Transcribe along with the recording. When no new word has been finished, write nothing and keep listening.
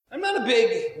a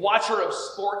big watcher of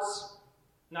sports.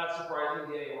 Not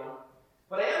surprising to anyone.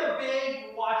 But I am a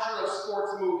big watcher of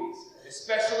sports movies,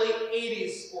 especially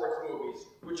 80s sports movies,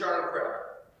 which are incredible.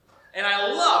 And I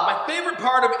love, my favorite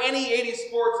part of any 80s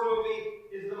sports movie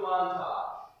is the montage,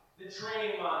 the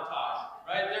training montage,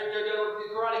 right?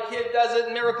 The Karate Kid does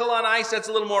it, Miracle on Ice, that's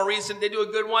a little more recent. They do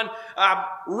a good one.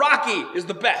 Rocky is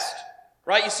the best,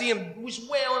 right? You see him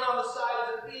wailing on the side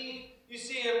of the thief. You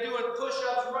see him doing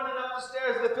push-ups, running up the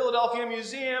stairs of the Philadelphia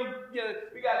Museum. You know,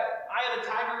 we got Eye of the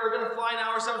Tiger, We're Gonna Fly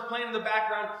Now, or something playing in the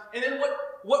background. And then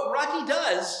what Rocky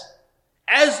does,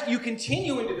 as you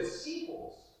continue into the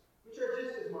sequels, which are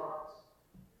just as marvelous,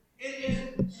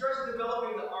 it starts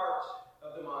developing the art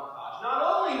of the montage. Not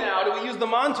only now do we use the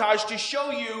montage to show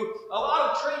you a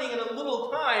lot of training in a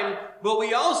little time, but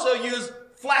we also use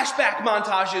flashback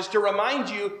montages to remind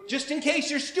you, just in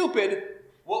case you're stupid,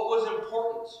 what was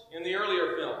important in the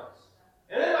earlier films.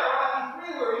 And then by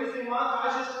Rocky 3, we're using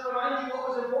montages to remind you what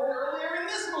was important earlier in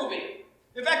this movie.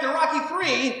 In fact, in Rocky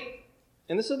 3,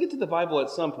 and this will get to the Bible at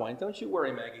some point, don't you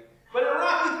worry, Maggie. But in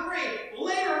Rocky 3,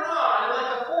 later on, in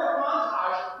like the fourth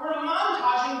montage, we're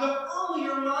montaging the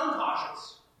earlier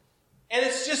montages. And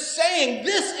it's just saying,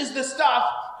 this is the stuff,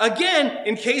 again,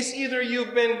 in case either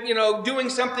you've been, doing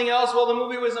something else while the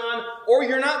movie was on, or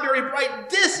you're not very bright,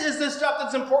 this is the stuff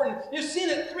that's important. You've seen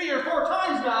it 3 or 4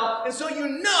 times now, and so you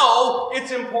know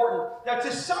it's important. Now,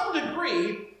 to some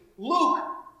degree, Luke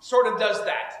sort of does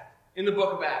that in the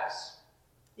book of Acts.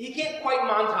 He can't quite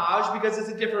montage because it's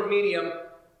a different medium,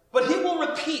 but he will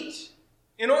repeat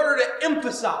in order to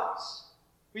emphasize.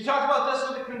 We talked about this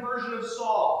with the conversion of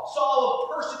Saul. Saul,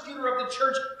 a persecutor of the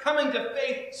church, coming to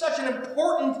faith. Such an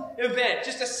important event.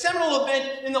 Just a seminal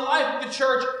event in the life of the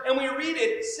church. And we read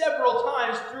it several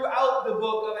times throughout the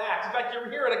book of Acts. In fact,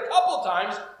 you hear it a couple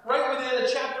times right within a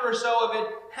chapter or so of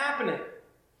it happening.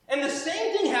 And the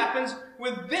same thing happens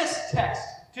with this text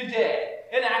today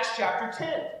in Acts chapter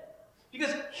 10.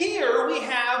 Because here we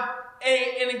have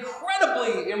an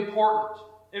incredibly important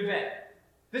event.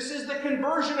 This is the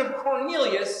conversion of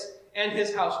Cornelius and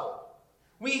his household.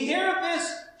 We hear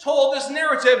this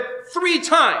narrative 3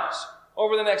 times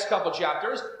over the next couple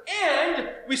chapters, and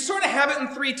we sort of have it in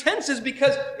 3 tenses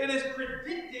because it is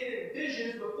predicted in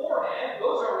visions beforehand.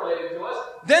 Those are related to us.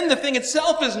 Then the thing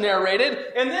itself is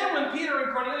narrated, and then when Peter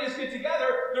and Cornelius get together,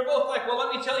 they're both like, well,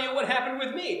 let me tell you what happened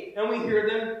with me. And we hear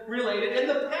them related in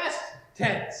the past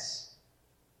tense.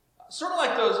 Sort of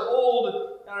like those old,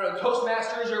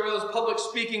 Toastmasters or those public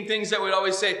speaking things that would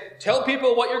always say, tell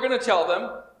people what you're going to tell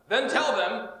them, then tell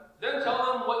them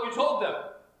what you told them.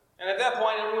 And at that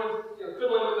point, everyone's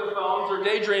fiddling with their phones or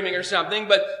daydreaming or something,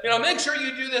 but, make sure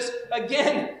you do this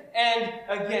again and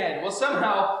again. Well,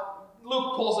 somehow,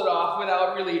 Luke pulls it off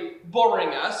without really boring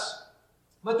us.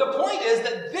 But the point is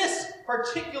that this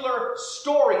particular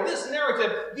story, this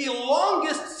narrative, the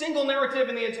longest single narrative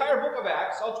in the entire book of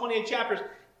Acts, all 28 chapters,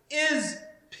 is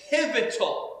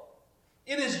pivotal.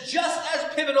 It is just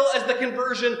as pivotal as the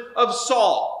conversion of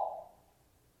Saul,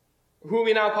 who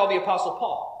we now call the Apostle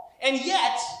Paul. And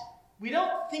yet, we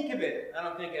don't think of it, I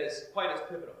don't think, as quite as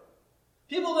pivotal.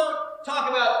 People don't talk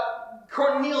about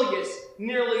Cornelius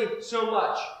nearly so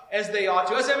much as they ought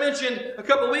to. As I mentioned a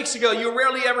couple of weeks ago, you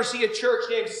rarely ever see a church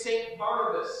named St.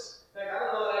 Barnabas. In fact, I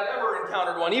don't know that I've ever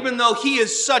encountered one, even though he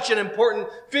is such an important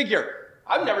figure.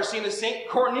 I've never seen a St.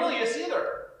 Cornelius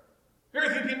either. Very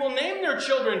few people name their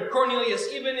children Cornelius,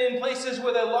 even in places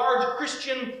with a large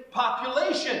Christian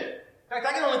population. In fact,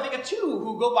 I can only think of 2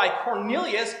 who go by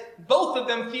Cornelius, both of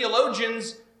them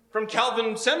theologians from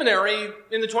Calvin Seminary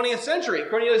in the 20th century.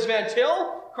 Cornelius Van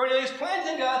Til, Cornelius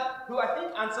Plantinga, who I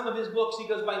think on some of his books he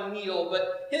goes by Neil,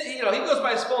 but he goes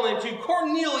by his full name too,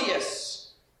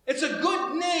 Cornelius. It's a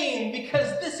good name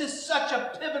because this is such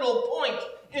a pivotal point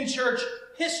in church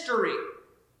history.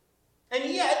 And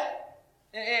yet,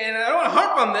 and I don't want to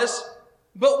harp on this,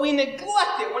 but we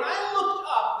neglect it. When I looked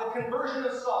up the conversion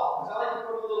of Saul, because I like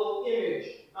to put a little image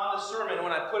on the sermon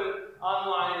when I put it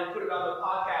online and put it on the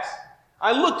podcast,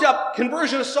 I looked up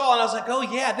conversion of Saul and I was like, oh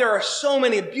yeah, there are so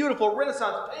many beautiful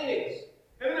Renaissance paintings.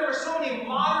 And there are so many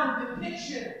modern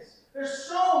depictions. There's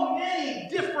so many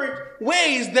different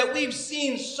ways that we've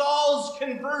seen Saul's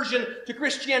conversion to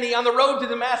Christianity on the road to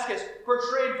Damascus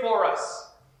portrayed for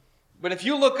us. But if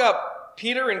you look up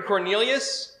Peter and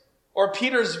Cornelius, or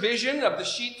Peter's vision of the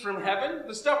sheet from heaven,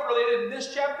 the stuff related to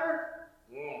this chapter,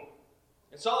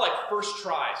 it's all like first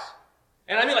tries.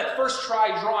 And I mean like first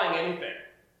try drawing anything.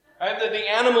 Right? The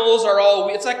animals are all,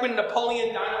 it's like when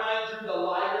Napoleon Dynamite drew the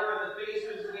liger and the face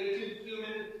was way too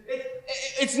human.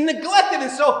 it's neglected.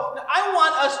 And so I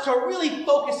want us to really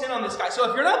focus in on this guy. So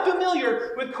if you're not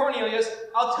familiar with Cornelius,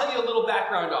 I'll tell you a little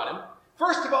background on him.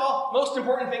 First of all, most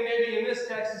important thing maybe in this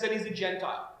text is that he's a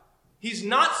Gentile. He's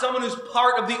not someone who's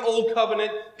part of the Old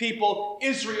Covenant people,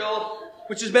 Israel,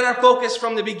 which has been our focus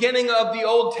from the beginning of the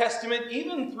Old Testament,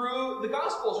 even through the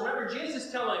Gospels. Remember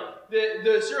Jesus telling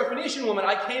the Syrophoenician woman,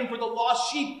 I came for the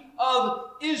lost sheep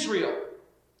of Israel.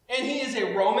 And he is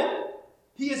a Roman.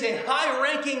 He is a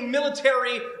high-ranking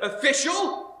military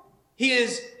official. He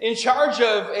is in charge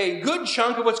of a good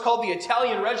chunk of what's called the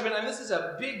Italian regiment, and this is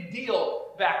a big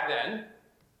deal back then.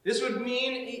 This would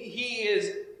mean he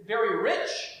is very rich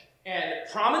and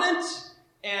prominent,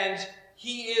 and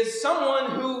he is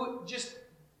someone who just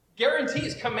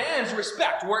guarantees, commands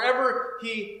respect wherever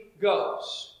he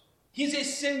goes. He's a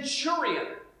centurion,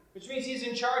 which means he's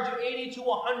in charge of 80 to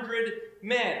 100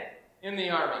 men in the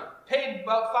army, paid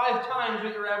about 5 times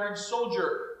what your average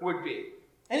soldier would be.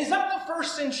 And he's not the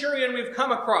first centurion we've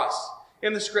come across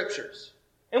in the Scriptures.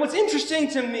 And what's interesting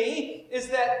to me is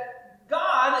that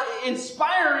God,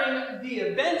 inspiring the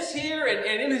events here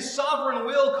and in his sovereign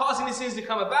will, causing these things to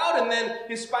come about, and then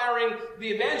inspiring the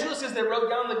evangelists as they wrote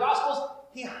down the Gospels,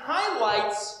 he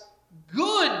highlights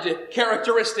good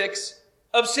characteristics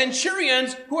of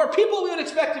centurions who are people we would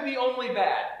expect to be only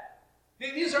bad.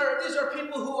 These are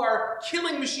people who are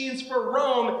killing machines for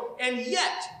Rome, and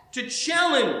yet to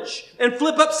challenge and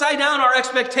flip upside down our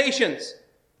expectations.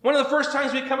 One of the first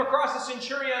times we come across a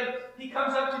centurion, he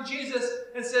comes up to Jesus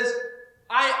and says,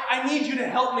 I need you to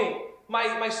help me.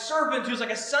 My servant, who's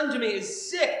like a son to me, is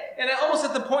sick and almost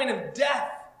at the point of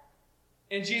death.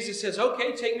 And Jesus says,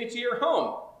 okay, take me to your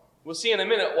home. We'll see in a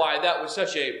minute why that was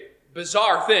such a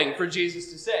bizarre thing for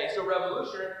Jesus to say. So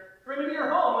revolutionary. Bring me to your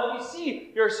home. Let me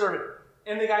see your servant.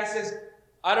 And the guy says,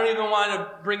 I don't even want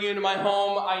to bring you into my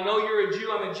home. I know you're a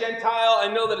Jew. I'm a Gentile.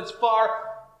 I know that it's far.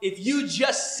 If you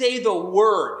just say the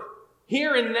word,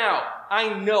 here and now,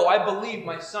 I believe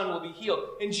my son will be healed.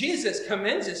 And Jesus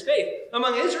commends his faith.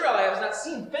 Among Israel, I have not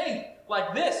seen faith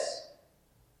like this.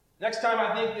 Next time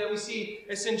I think that we see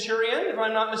a centurion, if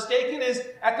I'm not mistaken, is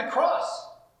at the cross.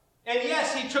 And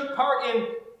yes, he took part in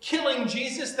killing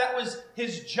Jesus. That was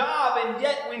his job. And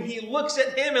yet when he looks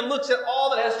at him and looks at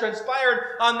all that has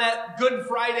transpired on that Good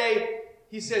Friday,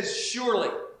 he says, surely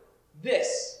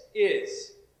this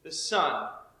is the Son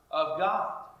of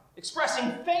God.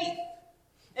 Expressing faith.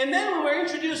 And then when we're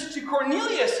introduced to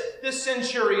Cornelius, this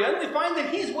centurion, we find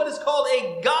that he's what is called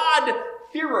a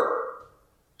God-fearer.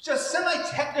 It's a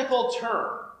semi-technical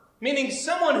term, meaning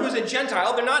someone who's a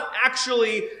Gentile. They're not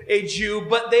actually a Jew,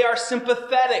 but they are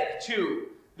sympathetic to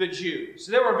the Jews.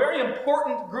 So they were a very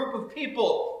important group of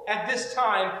people at this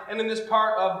time and in this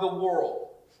part of the world.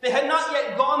 They had not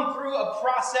yet gone through a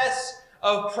process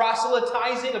of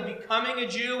proselytizing, of becoming a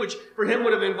Jew, which for him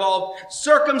would have involved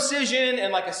circumcision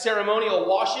and like a ceremonial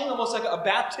washing, almost like a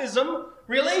baptism,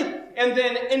 really, and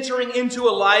then entering into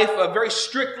a life of very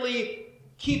strictly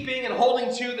keeping and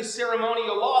holding to the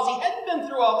ceremonial laws. He hadn't been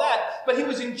through all that, but he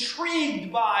was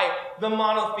intrigued by the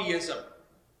monotheism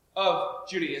of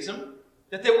Judaism,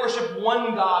 that they worship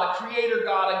one God, a creator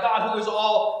God, a God who is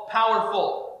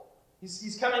all-powerful.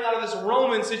 He's coming out of this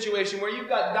Roman situation where you've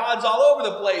got gods all over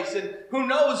the place, and who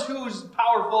knows who's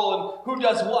powerful and who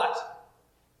does what.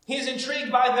 He's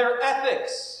intrigued by their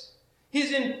ethics.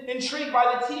 He's intrigued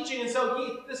by the teaching, and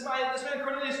so this man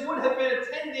Cornelius would have been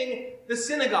attending the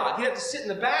synagogue. He'd have to sit in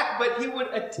the back, but he would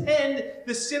attend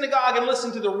the synagogue and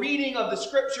listen to the reading of the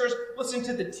scriptures, listen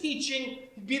to the teaching.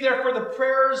 He'd be there for the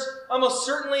prayers. Almost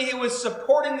certainly he was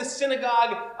supporting the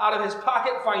synagogue out of his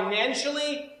pocket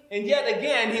financially. And yet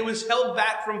again, he was held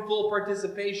back from full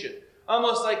participation.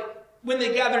 Almost like when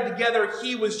they gathered together,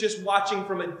 he was just watching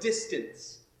from a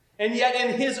distance. And yet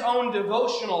in his own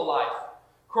devotional life,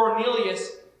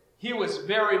 Cornelius, he was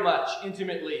very much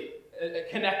intimately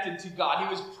connected to God. He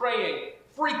was praying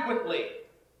frequently.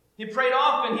 He prayed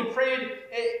often. He prayed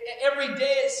every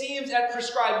day, it seems, at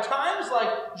prescribed times,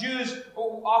 like Jews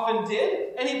often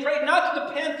did. And he prayed not to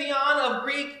the pantheon of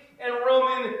Greek and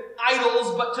Roman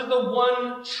idols, but to the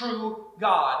one true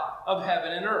God of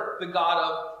heaven and earth, the God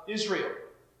of Israel.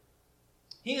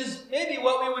 He is maybe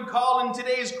what we would call in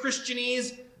today's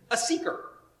Christianese a seeker.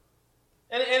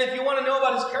 And if you want to know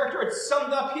about his character, it's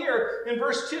summed up here in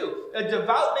verse 2. A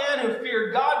devout man who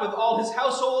feared God with all his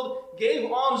household, gave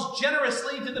alms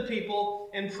generously to the people,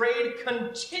 and prayed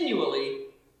continually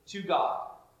to God.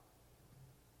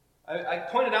 I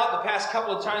pointed out the past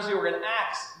couple of times we were in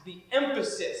Acts the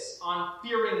emphasis on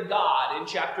fearing God in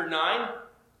chapter 9.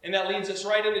 And that leads us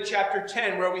right into chapter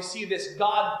 10, where we see this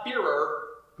God-fearer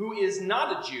who is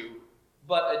not a Jew,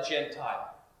 but a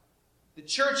Gentile. the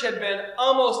church had been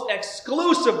almost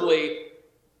exclusively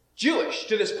Jewish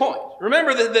to this point.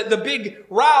 Remember that the big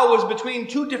row was between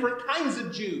two different kinds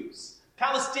of Jews.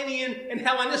 Palestinian and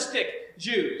Hellenistic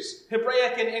Jews.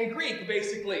 Hebraic and Greek,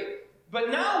 basically. But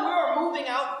now we are moving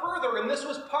out further, and this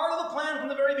was part of the plan from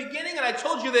the very beginning. And I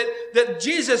told you that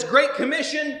Jesus' Great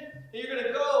Commission, that you're going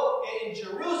to go in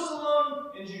Jerusalem,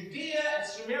 in Judea, and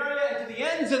Samaria, and to the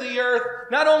ends of the earth,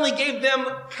 not only gave them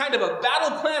kind of a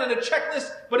battle plan and a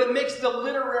checklist, but it makes the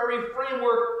literary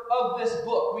framework of this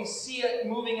book. We see it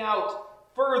moving out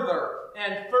further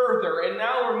and further, and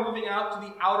now we're moving out to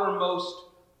the outermost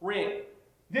ring.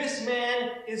 This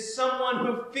man is someone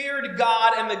who feared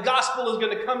God, and the gospel is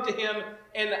going to come to him,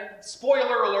 and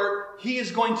spoiler alert, he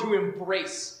is going to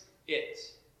embrace it.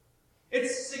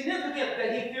 It's significant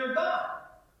that he feared God.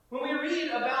 When we read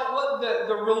about what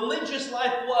the religious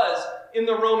life was in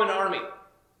the Roman army,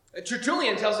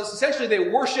 Tertullian tells us essentially they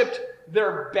worshipped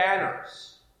their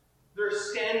banners, their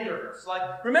standards.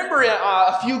 Like, remember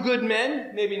A Few Good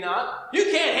Men? Maybe not. You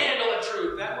can't handle the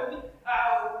truth. That movie?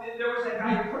 There was a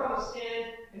guy who put on a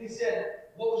stand, and he said,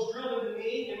 what was drilled into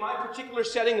me in my particular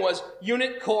setting was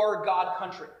unit, core, God,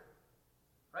 country.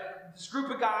 Right? This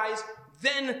group of guys,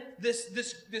 then this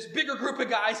bigger group of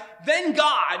guys, then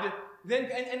God,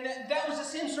 and that was the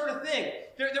same sort of thing.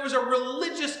 There was a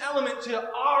religious element to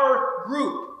our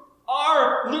group.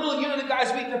 Our little unit of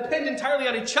guys, we depend entirely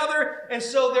on each other, and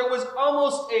so there was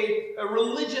almost a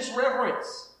religious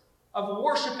reverence of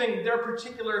worshiping their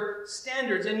particular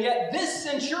standards. And yet this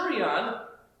centurion,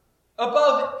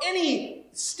 above any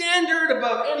standard,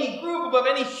 above any group, above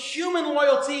any human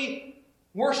loyalty,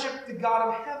 worshiped the God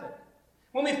of heaven.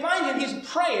 When we find him, he's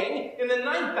praying in the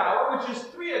 9th hour, which is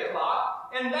 3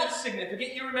 o'clock, and that's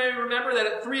significant. You remember that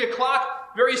at 3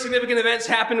 o'clock, very significant events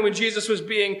happened when Jesus was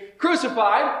being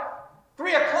crucified.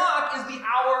 3 o'clock is the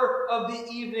hour of the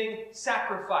evening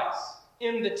sacrifice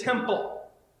in the temple.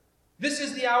 This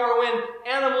is the hour when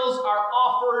animals are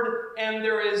offered and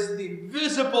there is the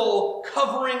visible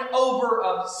covering over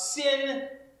of sin.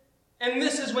 And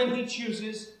this is when he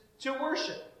chooses to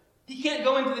worship. He can't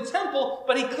go into the temple,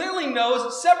 but he clearly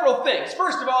knows several things.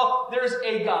 First of all, there's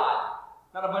a God,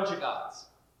 not a bunch of gods.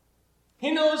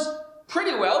 He knows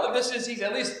pretty well that he's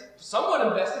at least somewhat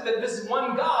invested that this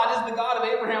one God is the God of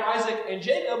Abraham, Isaac, and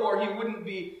Jacob, or he wouldn't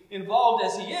be involved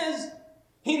as he is.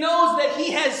 He knows that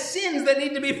he has sins that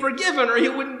need to be forgiven, or he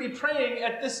wouldn't be praying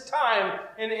at this time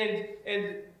and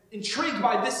intrigued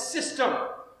by this system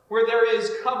where there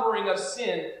is covering of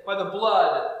sin by the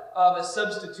blood of a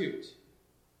substitute.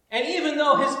 And even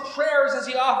though his prayers as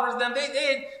he offers them,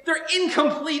 they're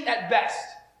incomplete at best.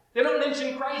 They don't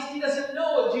mention Christ. He doesn't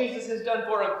know what Jesus has done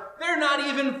for him. They're not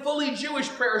even fully Jewish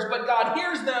prayers, but God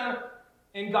hears them,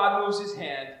 and God moves his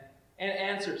hand and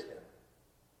answers them.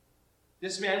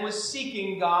 This man was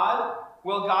seeking God.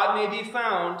 Well, God may be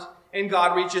found, and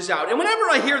God reaches out. And whenever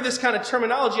I hear this kind of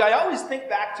terminology, I always think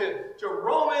back to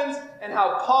Romans and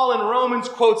how Paul in Romans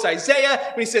quotes Isaiah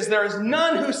when he says, there is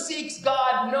none who seeks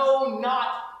God, no, not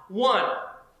one.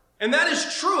 And that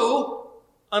is true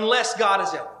unless God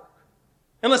is at work.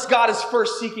 Unless God is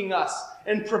first seeking us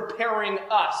and preparing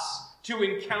us to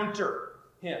encounter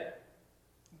him.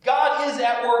 God is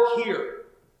at work here.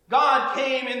 God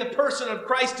came in the person of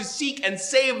Christ to seek and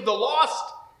save the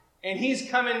lost, and he's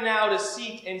coming now to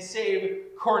seek and save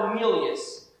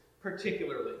Cornelius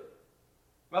particularly.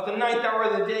 About the 9th hour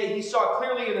of the day, he saw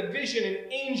clearly in a vision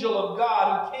an angel of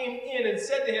God who came in and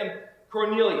said to him,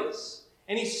 Cornelius.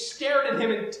 And he stared at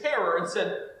him in terror and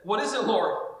said, what is it,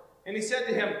 Lord? And he said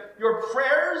to him, your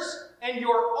prayers and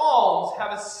your alms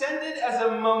have ascended as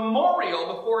a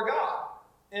memorial before God.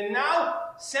 And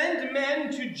now send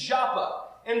men to Joppa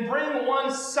and bring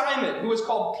one Simon, who is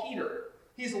called Peter.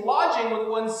 He's lodging with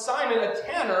one Simon, a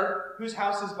tanner, whose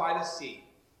house is by the sea.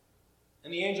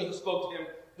 And the angel who spoke to him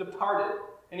departed,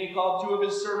 and he called 2 of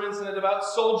his servants and a devout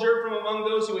soldier from among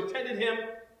those who attended him,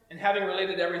 and having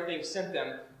related everything, sent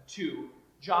them to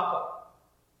Joppa.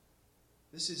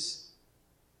 This is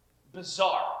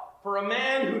bizarre. For a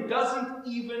man who doesn't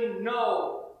even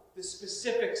know the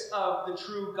specifics of the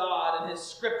true God and his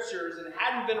scriptures and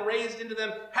hadn't been raised into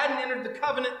them, hadn't entered the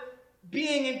covenant,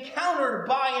 being encountered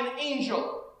by an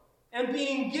angel and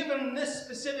being given this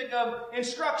specific of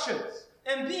instructions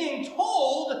and being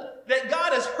told that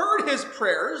God has heard his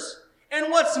prayers, and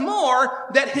what's more,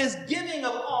 that his giving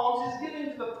of alms, his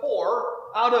giving to the poor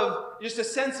out of just a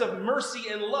sense of mercy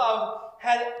and love,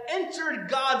 had entered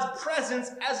God's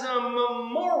presence as a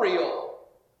memorial.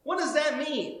 What does that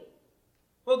mean?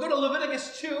 Well, go to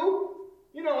Leviticus 2.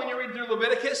 You know when you read through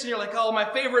Leviticus and you're like, oh, my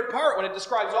favorite part when it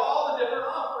describes all the different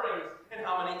offerings and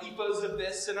how many ephahs of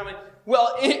this, and how many...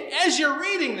 Well, as you're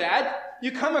reading that,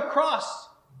 you come across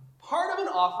part of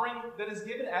an offering that is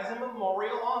given as a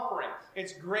memorial offering.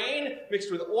 It's grain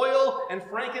mixed with oil and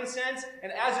frankincense,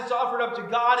 and as it's offered up to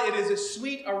God, it is a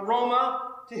sweet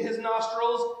aroma to his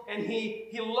nostrils, and he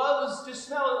loves to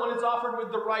smell it when it's offered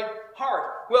with the right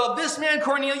heart. Well, this man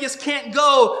Cornelius can't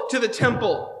go to the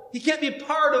temple. He can't be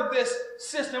part of this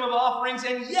system of offerings,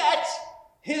 and yet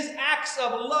his acts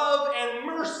of love and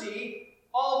mercy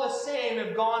all the same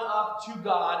have gone up to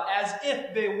God as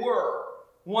if they were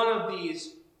one of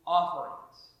these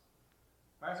offerings.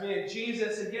 Reminds me of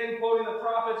Jesus, again quoting the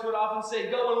prophets, would often say,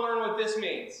 go and learn what this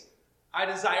means. I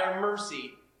desire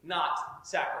mercy, not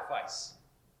sacrifice.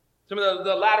 Some of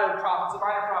the latter prophets, the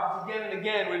minor prophets, again and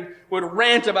again would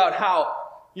rant about how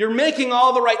you're making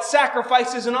all the right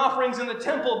sacrifices and offerings in the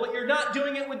temple, but you're not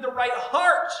doing it with the right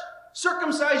heart.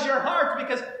 Circumcise your heart,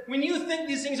 because when you think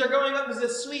these things are going up as a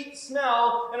sweet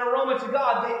smell and aroma to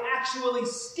God, they actually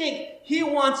stink. He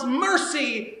wants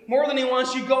mercy more than he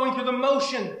wants you going through the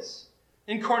motions.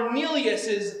 And Cornelius,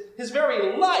 his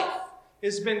very life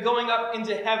has been going up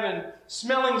into heaven,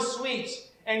 smelling sweet,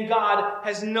 and God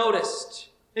has noticed.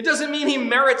 It doesn't mean he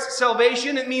merits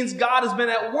salvation. It means God has been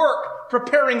at work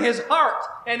preparing his heart,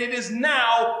 and it is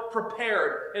now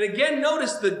prepared. And again,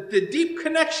 notice the deep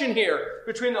connection here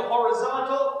between the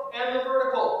horizontal and the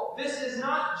vertical. This is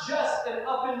not just an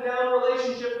up and down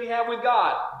relationship we have with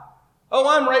God. Oh,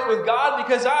 I'm right with God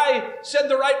because I said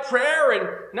the right prayer,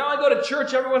 and now I go to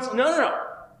church every once in a while. No.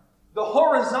 The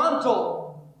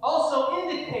horizontal also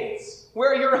indicates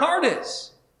where your heart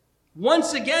is.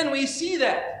 Once again, we see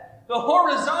that. The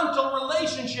horizontal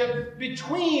relationship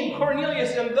between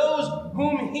Cornelius and those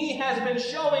whom he has been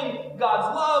showing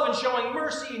God's love and showing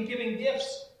mercy and giving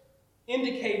gifts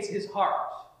indicates his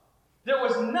heart. There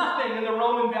was nothing in the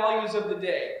Roman values of the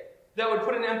day that would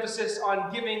put an emphasis on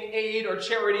giving aid or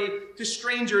charity to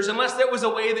strangers unless there was a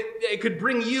way that it could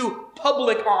bring you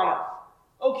public honor.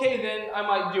 Okay, then I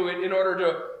might do it in order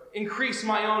to increase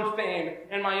my own fame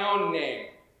and my own name.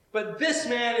 But this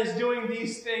man is doing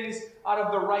these things out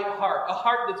of the right heart, a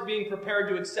heart that's being prepared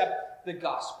to accept the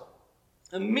gospel.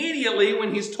 Immediately,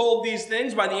 when he's told these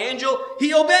things by the angel,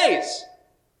 he obeys.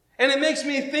 And it makes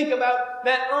me think about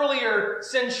that earlier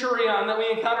centurion that we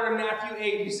encountered in Matthew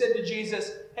 8. He said to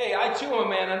Jesus, hey, I too am a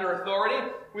man under authority,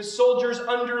 with soldiers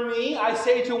under me. I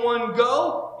say to one,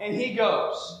 go, and he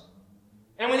goes.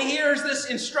 And when he hears this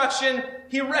instruction,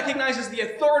 he recognizes the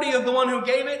authority of the one who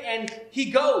gave it, and he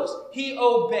goes. He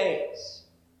obeys.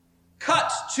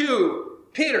 Cut to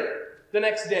Peter the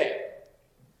next day.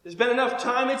 There's been enough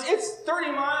time. It's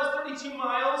 30 miles, 32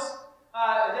 miles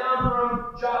down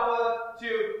from Joppa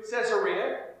to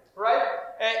Caesarea, right?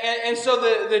 And so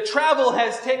the travel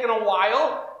has taken a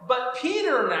while, but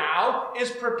Peter now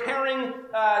is preparing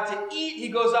to eat. He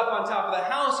goes up on top of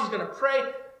the house. He's going to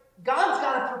pray. God's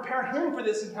got to prepare him for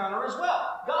this encounter as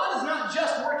well. God is not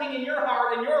just working in your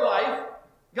heart and your life.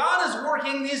 God is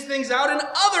working these things out in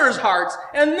others' hearts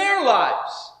and their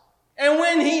lives. And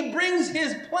when he brings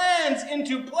his plans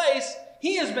into place,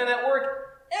 he has been at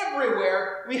work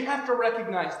everywhere. We have to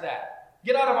recognize that.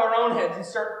 Get out of our own heads and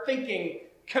start thinking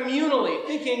communally,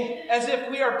 thinking as if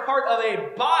we are part of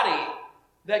a body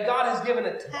that God has given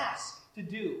a task to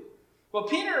do. Well,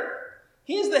 Peter,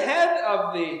 he's the head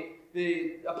of the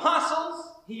apostles.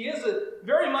 He is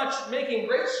very much making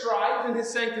great strides in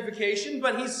his sanctification,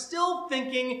 but he's still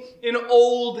thinking in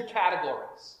old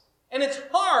categories. And it's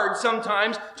hard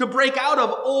sometimes to break out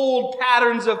of old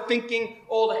patterns of thinking,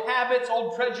 old habits,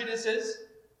 old prejudices.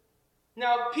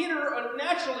 Now, Peter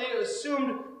naturally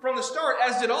assumed from the start,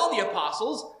 as did all the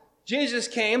apostles, Jesus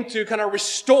came to kind of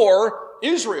restore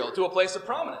Israel to a place of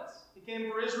prominence. He came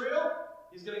for Israel.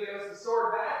 He's going to give us the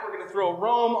sword back. We're going to throw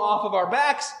Rome off of our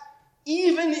backs.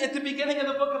 Even at the beginning of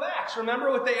the book of Acts,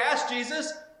 remember what they asked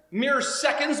Jesus mere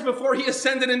seconds before he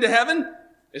ascended into heaven?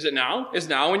 Is it now? Is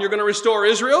now when you're going to restore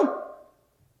Israel?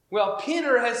 Well,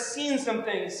 Peter has seen some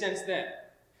things since then.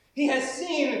 He has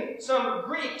seen some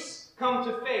Greeks come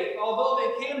to faith, although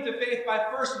they came to faith by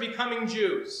first becoming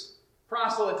Jews,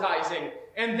 proselytizing,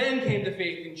 and then came to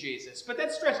faith in Jesus. But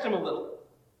that stretched him a little.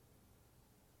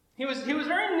 He was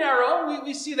very narrow.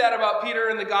 We see that about Peter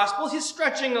in the Gospels. He's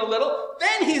stretching a little.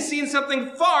 Then he's seen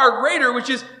something far greater, which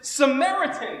is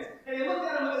Samaritans. And he looked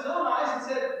at them with his own eyes and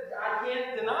said, I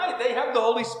can't deny it. They have the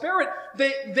Holy Spirit.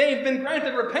 They've been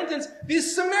granted repentance.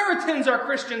 These Samaritans are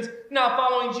Christians now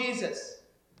following Jesus.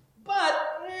 But,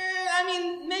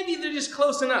 maybe they're just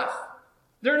close enough.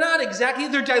 They're not exactly,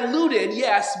 they're diluted,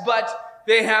 yes, but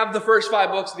they have the first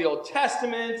 5 books of the Old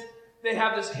Testament. They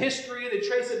have this history. They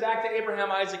trace it back to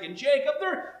Abraham, Isaac, and Jacob.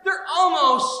 They're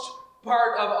almost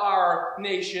part of our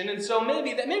nation, and so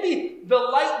maybe the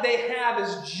light they have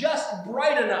is just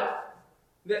bright enough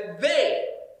that they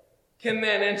can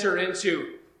then enter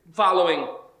into following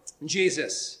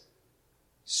Jesus,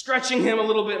 stretching him a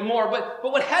little bit more. But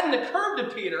what hadn't occurred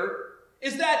to Peter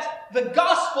is that the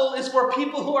gospel is for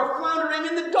people who are floundering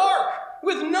in the dark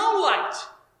with no light.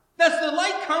 That's the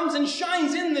light comes and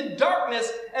shines in the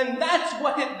darkness, and that's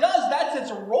what it does. That's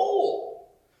its role.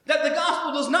 That the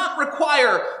gospel does not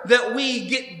require that we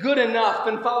get good enough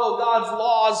and follow God's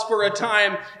laws for a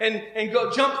time and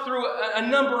go jump through a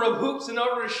number of hoops in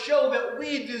order to show that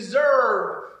we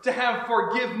deserve to have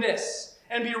forgiveness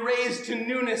and be raised to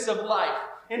newness of life.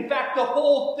 In fact, the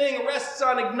whole thing rests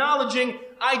on acknowledging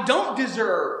I don't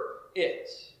deserve it.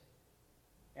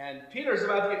 And Peter's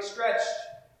about to get stretched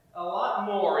a lot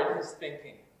more in his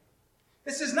thinking.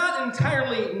 This is not an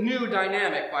entirely new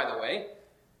dynamic, by the way.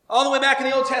 All the way back in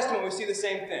the Old Testament, we see the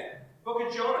same thing. Book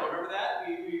of Jonah, remember that?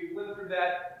 We went through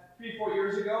that 3-4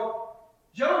 years ago.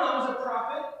 Jonah was a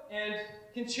prophet, and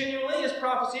continually his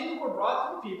prophecies were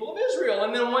brought to the people of Israel.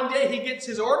 And then one day he gets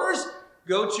his orders,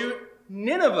 go to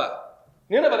Nineveh.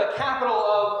 Nineveh, the capital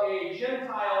of a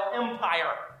Gentile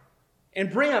empire,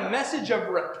 and bring a message of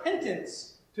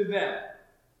repentance to them.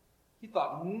 He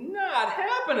thought, not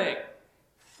happening.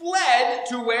 Fled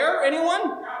to where?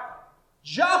 Anyone?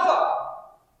 Joppa.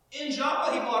 In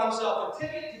Joppa, he bought himself a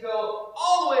ticket to go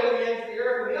all the way to the end of the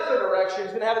earth in the other direction. He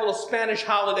was going to have a little Spanish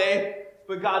holiday,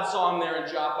 but God saw him there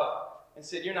in Joppa and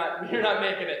said, you're not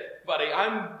making it, buddy.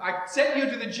 I sent you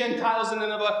to the Gentiles in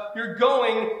Nineveh. You're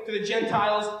going to the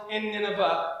Gentiles in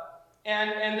Nineveh.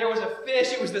 And there was a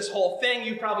fish. It was this whole thing.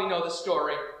 You probably know the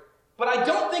story. But I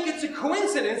don't think it's a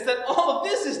coincidence that all of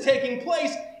this is taking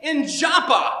place in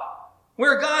Joppa,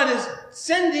 where God is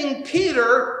sending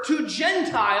Peter to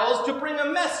Gentiles to bring a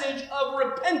message of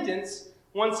repentance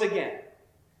once again.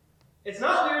 It's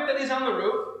not weird that he's on the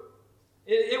roof.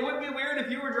 It would be weird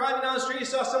if you were driving down the street, you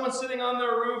saw someone sitting on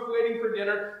their roof waiting for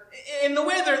dinner. In the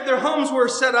way their homes were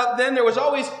set up then, there was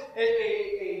always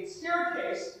a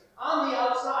staircase on the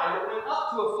outside that went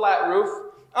up to a flat roof.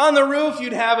 On the roof,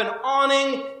 you'd have an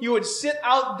awning. You would sit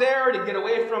out there to get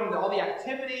away from all the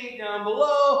activity down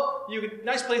below.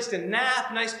 Nice place to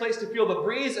nap, nice place to feel the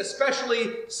breeze, especially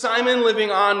Simon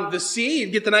living on the sea.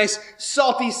 You'd get the nice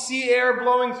salty sea air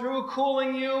blowing through,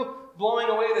 cooling you, blowing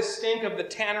away the stink of the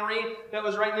tannery that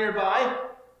was right nearby.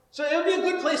 So it would be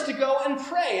a good place to go and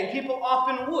pray, and people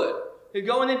often would. They'd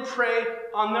go in and pray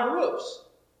on their roofs.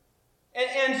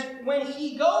 And when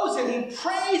he goes and he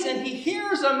prays and he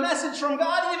hears a message from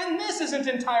God, even this isn't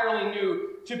entirely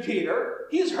new to Peter.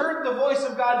 He's heard the voice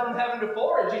of God from heaven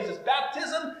before at Jesus'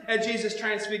 baptism, at Jesus'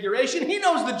 transfiguration. He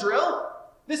knows the drill.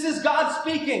 This is God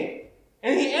speaking.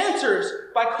 And he answers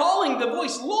by calling the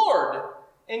voice Lord.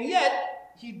 And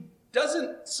yet, he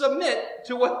doesn't submit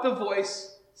to what the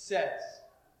voice says.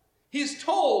 He's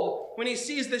told when he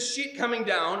sees the sheet coming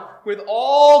down with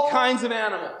all kinds of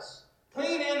animals.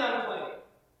 Clean and unclean.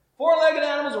 4-legged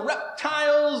animals,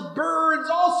 reptiles, birds,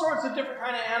 all sorts of different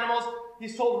kind of animals.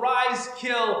 He's told, rise,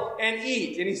 kill, and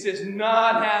eat. And he says,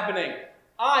 not happening.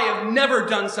 I have never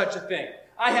done such a thing.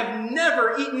 I have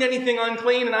never eaten anything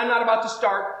unclean, and I'm not about to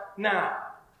start now.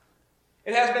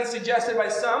 It has been suggested by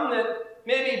some that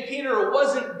maybe Peter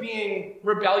wasn't being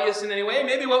rebellious in any way.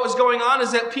 Maybe what was going on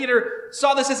is that Peter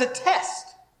saw this as a test,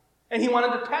 and he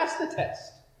wanted to pass the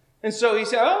test. And so he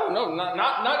said, oh, no, not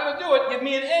going to do it. Give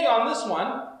me an A on this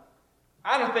one.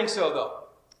 I don't think so, though.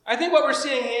 I think what we're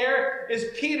seeing here is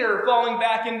Peter falling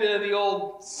back into the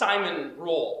old Simon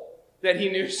role that he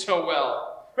knew so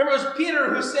well. Remember, it was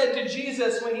Peter who said to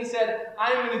Jesus when he said,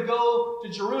 I'm going to go to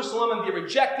Jerusalem and be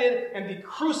rejected and be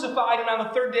crucified and on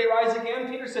the third day rise again.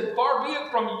 Peter said, far be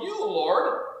it from you,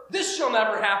 Lord. This shall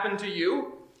never happen to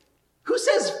you. Who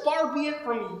says, far be it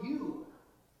from you?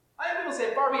 I have people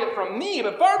say, far be it from me,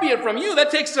 but far be it from you. That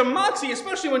takes some moxie,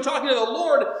 especially when talking to the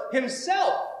Lord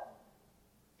himself.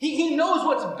 He knows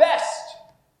what's best,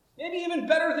 maybe even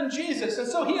better than Jesus, and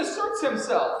so he asserts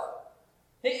himself.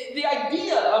 The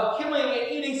idea of killing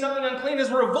and eating something unclean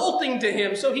is revolting to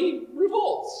him, so he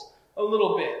revolts a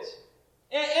little bit.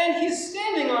 And he's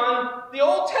standing on the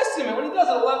Old Testament. When he does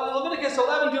it, Leviticus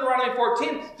 11, Deuteronomy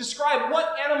 14, describe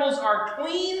what animals are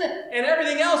clean and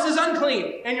everything else is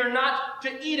unclean, and you're not to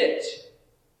eat it.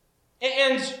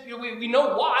 And we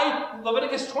know why.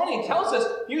 Leviticus 20 tells us,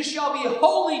 you shall be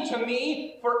holy to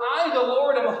me, for I, the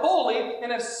Lord, am holy,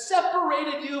 and have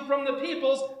separated you from the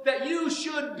peoples, that you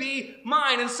should be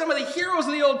mine. And some of the heroes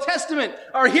of the Old Testament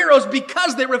are heroes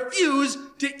because they refuse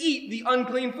to eat the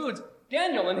unclean foods.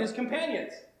 Daniel and his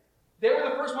companions. They were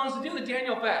the first ones to do the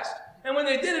Daniel fast. And when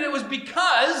they did it, it was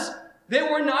because They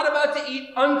were not about to eat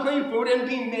unclean food and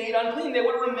be made unclean. They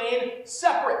would remain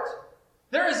separate.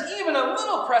 There is even a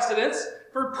little precedence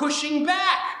for pushing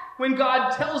back when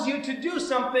God tells you to do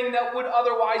something that would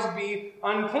otherwise be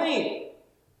unclean.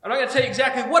 I'm not going to tell you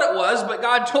exactly what it was, but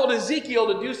God told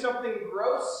Ezekiel to do something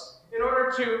gross in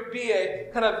order to be a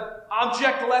kind of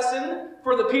object lesson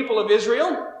for the people of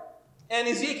Israel. And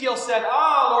Ezekiel said,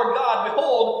 Lord God,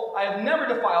 behold, I have never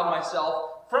defiled myself.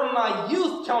 From my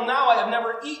youth till now I have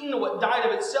never eaten what died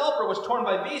of itself or was torn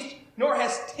by beasts, nor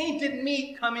has tainted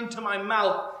meat come into my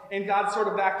mouth. And God sort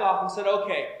of backed off and said,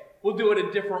 okay, we'll do it a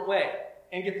different way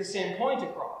and get the same point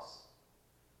across.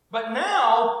 But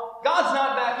now, God's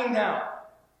not backing down.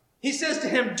 He says to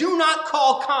him, do not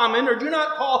call common or do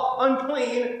not call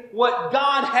unclean what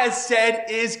God has said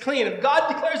is clean. If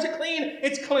God declares it clean,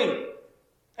 it's clean.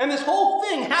 And this whole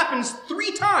thing happens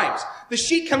 3 times. The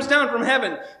sheet comes down from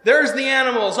heaven. There's the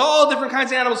animals, all different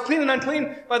kinds of animals, clean and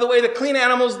unclean. By the way, the clean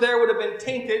animals there would have been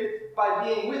tainted by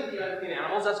being with the unclean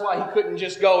animals. That's why he couldn't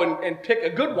just go and pick a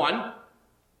good one.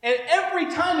 And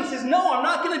every time he says, no, I'm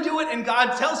not going to do it. And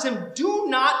God tells him, do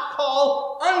not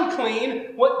call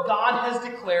unclean what God has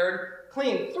declared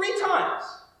clean. 3 times.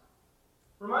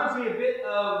 Reminds me a bit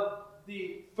of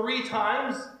the 3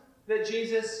 times that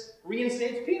Jesus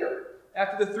reinstates Peter.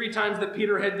 After the 3 times that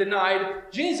Peter had denied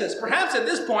Jesus. Perhaps at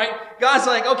this point, God's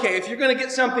like, okay, if you're going to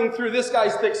get something through this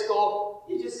guy's thick skull,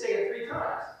 you just say it 3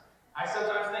 times. I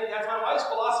sometimes think that's my wife's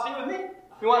philosophy with me.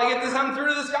 You want to get this something through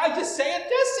to this guy, just say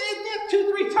it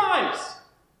 2, 3 times.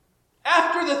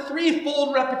 After the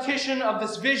 3-fold repetition of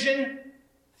this vision,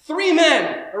 3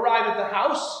 men arrive at the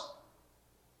house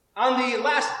on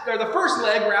the first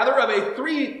leg, of a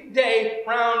 3-day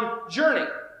round journey.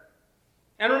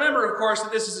 And remember, of course,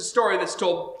 that this is a story that's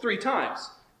told 3 times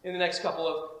in the next couple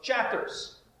of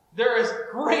chapters. There is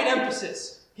great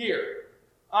emphasis here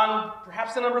on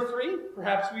perhaps the number 3.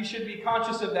 Perhaps we should be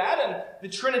conscious of that and the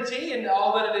Trinity and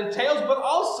all that it entails, but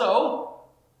also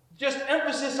just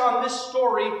emphasis on this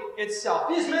story itself.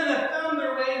 These men have found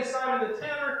their way to Simon the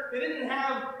tanner. They didn't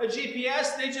have a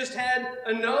GPS. They just had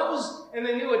a nose, and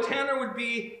they knew a tanner would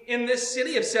be in this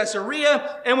city of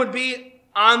Caesarea and would be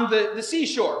on the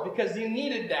seashore, because he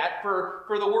needed that for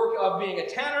the work of being a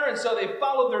tanner. And so they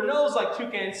followed their nose like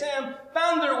Toucan Sam,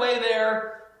 found their way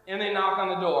there, and they knock on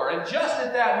the door. And just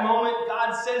at that moment,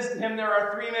 God says to him, there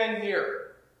are 3 men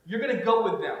here. You're going to go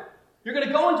with them. You're going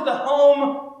to go into the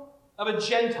home of a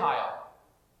Gentile,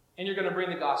 and you're going to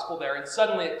bring the gospel there. And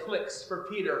suddenly it clicks for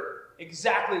Peter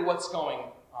exactly what's going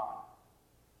on.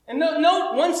 And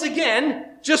note once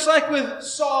again, just like with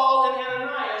Saul and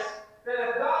Ananias, that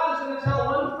if God is going to tell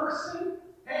one person,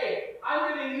 hey,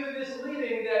 I'm giving you this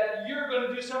leading that you're going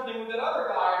to do something with that other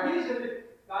guy, or he's going to do,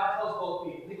 God tells both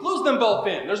people. He clues them both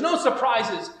in. There's no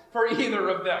surprises for either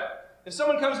of them. If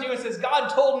someone comes to you and says, God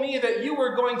told me that you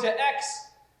were going to X,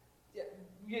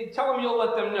 you tell them you'll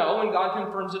let them know, and God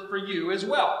confirms it for you as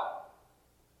well.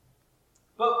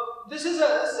 But this is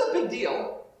a big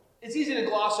deal. It's easy to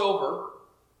gloss over.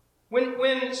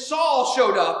 When Saul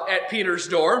showed up at Peter's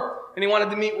door, and he wanted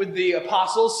to meet with the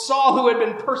apostles, Saul, who had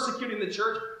been persecuting the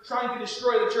church, trying to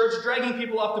destroy the church, dragging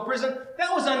people off to prison,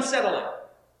 that was unsettling.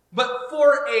 But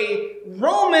for a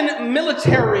Roman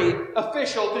military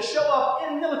official to show up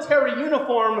in military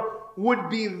uniform would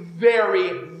be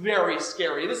very, very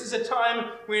scary. This is a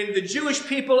time when the Jewish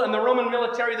people and the Roman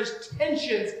military, there's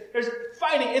tensions, there's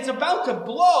fighting. It's about to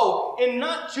blow in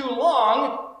not too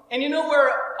long. And you know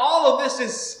where all of this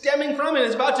is stemming from and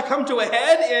is about to come to a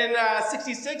head in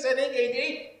 66, I think,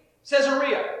 AD?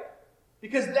 Caesarea.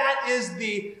 Because that is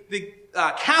the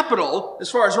capital, as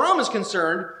far as Rome is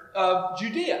concerned, of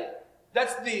Judea.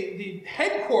 That's the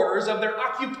headquarters of their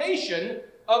occupation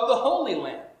of the Holy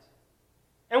Land.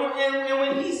 And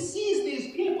when he sees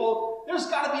these people, there's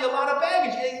got to be a lot of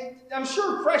baggage. I'm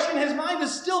sure fresh in his mind is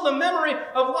still the memory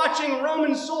of watching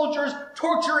Roman soldiers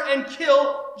torture and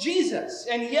kill Jesus.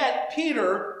 And yet,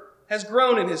 Peter has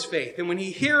grown in his faith. And when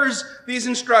he hears these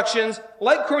instructions,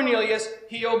 like Cornelius,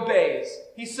 he obeys.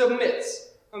 He submits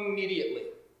immediately.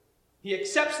 He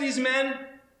accepts these men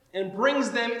and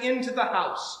brings them into the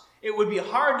house. It would be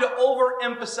hard to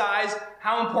overemphasize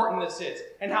how important this is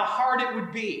and how hard it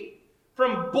would be.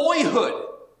 From boyhood,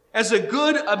 as a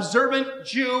good, observant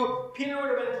Jew, Peter would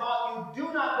have been taught, you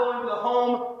do not go into the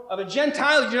home of a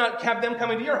Gentile, you do not have them come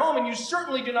into your home, and you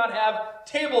certainly do not have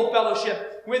table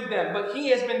fellowship with them. But he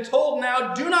has been told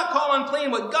now, do not call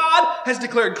unclean what God has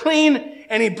declared clean,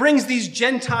 and he brings these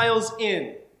Gentiles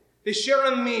in. They share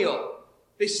a meal.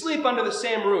 They sleep under the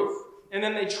same roof, and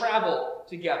then they travel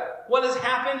together. What has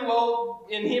happened? Well,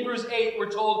 in Hebrews 8, we're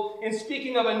told, in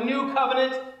speaking of a new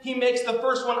covenant, he makes the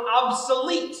first one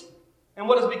obsolete. and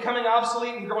what is becoming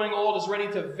obsolete and growing old is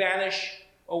ready to vanish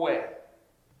away.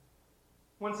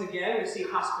 Once again, we see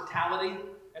hospitality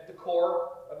at the core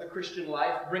of the Christian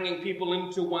life, bringing people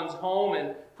into one's home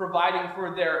and providing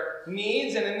for their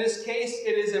needs. And in this case,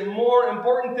 it is a more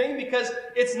important thing because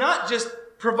it's not just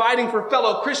providing for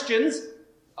fellow Christians.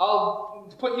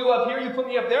 I'll put you up here, you put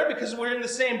me up there because we're in the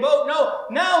same boat. No,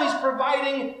 now he's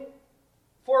providing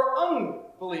for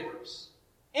unbelievers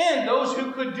and those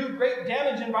who could do great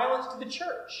damage and violence to the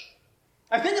church.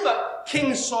 I think about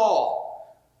King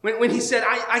Saul when he said,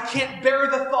 I can't bear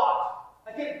the thought.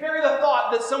 I can't bear the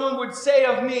thought that someone would say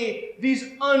of me,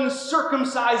 these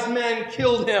uncircumcised men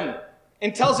killed him.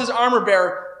 And tells his armor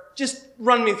bearer, just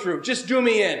run me through, just do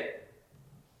me in.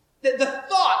 The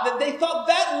thought that they thought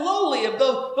that lowly of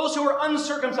those who were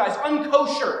uncircumcised,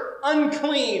 unkosher,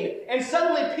 unclean. And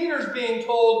suddenly Peter's being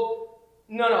told,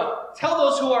 no, tell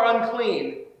those who are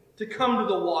unclean to come to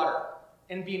the water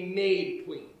and be made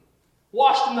clean.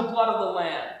 Washed in the blood of the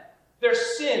Lamb. Their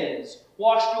sins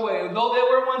washed away. Though they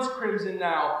were once crimson,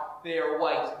 now they are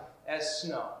white as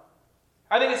snow.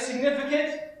 I think it's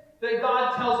significant that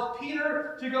God tells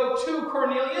Peter to go to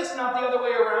Cornelius, not the other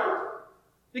way around.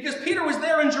 Because Peter was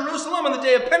there in Jerusalem on the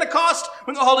day of Pentecost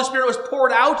when the Holy Spirit was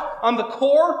poured out on the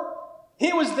core.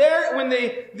 He was there when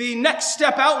the next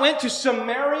step out went to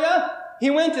Samaria. He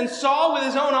went and saw with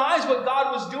his own eyes what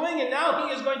God was doing, and now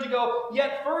he is going to go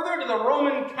yet further to the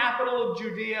Roman capital of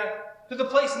Judea, to the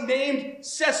place named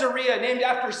Caesarea, named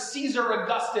after Caesar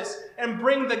Augustus, and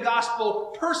bring the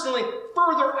gospel personally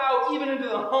further out, even into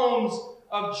the homes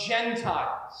of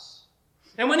Gentiles.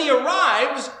 And when he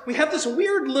arrives, we have this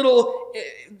weird little...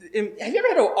 Have you ever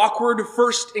had an awkward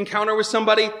first encounter with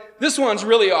somebody? This one's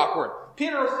really awkward.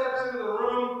 Peter steps into the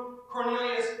room.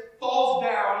 Cornelius falls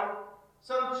down.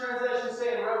 Some translations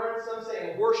say in reverence, some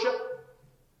say in worship.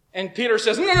 And Peter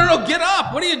says, no, get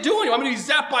up. What are you doing? You want me to be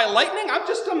zapped by lightning? I'm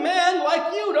just a man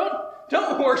like you.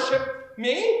 Don't worship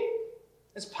me.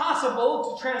 It's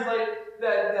possible to translate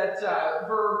that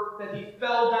verb that he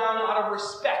fell down out of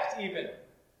respect even.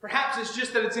 Perhaps it's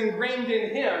just that it's ingrained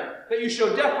in him that you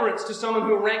show deference to someone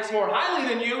who ranks more highly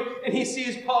than you, and he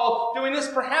sees Paul doing this.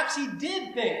 Perhaps he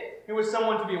did think it was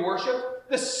someone to be worshipped.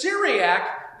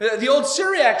 The old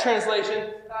Syriac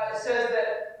translation says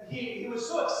that he was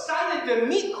so excited to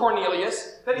meet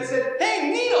Cornelius that he said, "Hey,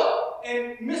 kneel!"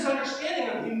 And misunderstanding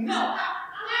him, he knelt.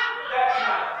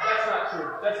 That's not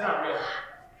true. That's not real.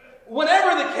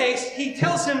 Whatever the case, he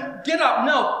tells him, "Get up."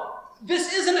 No,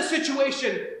 this isn't a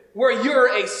situation where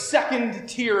you're a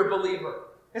second-tier believer.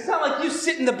 It's not like you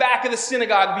sit in the back of the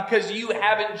synagogue because you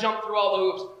haven't jumped through all the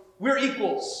hoops. We're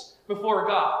equals before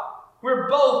God. We're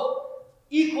both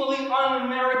equally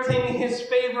unmeriting his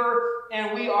favor,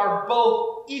 and we are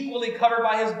both equally covered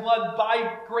by his blood,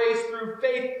 by grace, through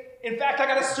faith. In fact, I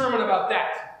got a sermon about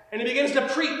that. And he begins to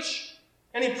preach.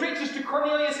 And he preaches to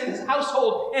Cornelius and his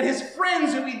household and his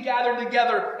friends who he gathered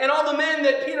together and all the men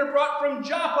that Peter brought from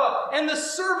Joppa and the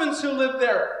servants who lived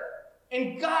there.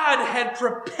 And God had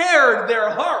prepared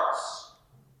their hearts.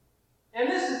 And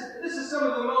this is some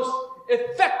of the most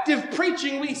effective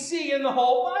preaching we see in the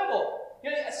whole Bible.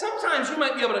 You know, sometimes you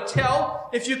might be able to tell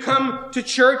if you come to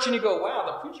church and you go, wow,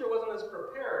 the preacher wasn't as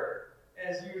prepared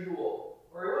as usual.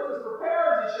 Or he wasn't as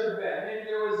prepared as he should have been. Maybe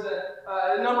there was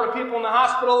a number of people in the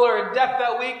hospital or a death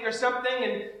that week or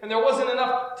something, and there wasn't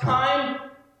enough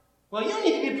time. Well, you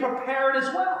need to be prepared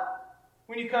as well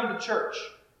when you come to church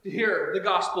to hear the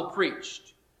gospel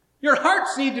preached. Your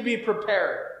hearts need to be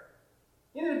prepared.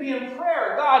 You need to be in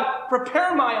prayer. God,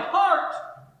 prepare my heart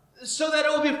so that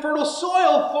it will be fertile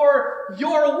soil for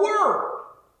your word.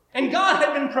 And God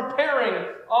had been preparing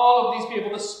all of these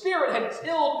people. The Spirit had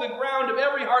tilled the ground of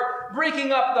every heart,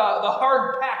 breaking up the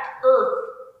hard-packed earth,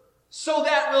 so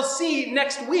that we'll see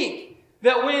next week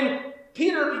that when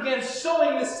Peter begins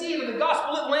sowing the seed of the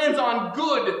gospel, it lands on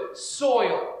good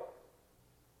soil.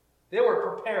 They were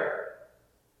prepared.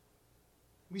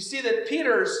 We see that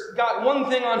Peter's got one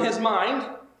thing on his mind.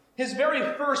 His very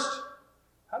first...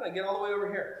 How did I get all the way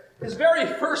over here? His very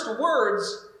first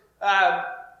words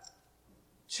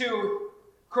to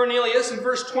Cornelius in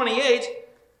verse 28,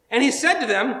 and he said to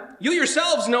them, "You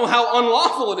yourselves know how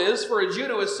unlawful it is for a Jew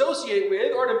to associate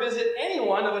with or to visit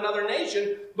anyone of another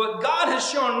nation, but God has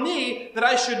shown me that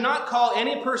I should not call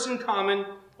any person common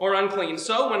or unclean.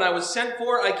 So when I was sent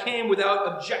for, I came without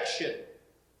objection.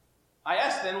 I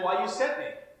asked then why you sent me."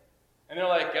 And they're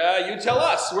like, you tell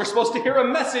us. We're supposed to hear a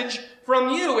message from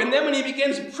you. And then when he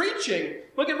begins preaching,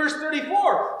 look at verse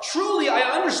 34. "Truly I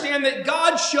understand that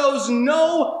God shows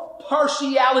no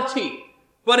partiality,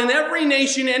 but in every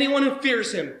nation anyone who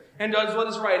fears him and does what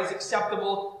is right is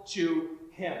acceptable to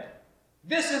him."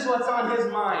 This is what's on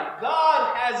his mind.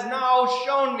 God has now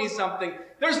shown me something.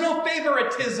 There's no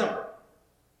favoritism.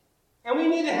 And we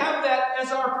need to have that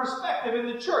as our perspective in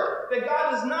the church, that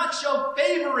God does not show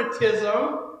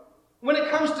favoritism when it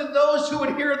comes to those who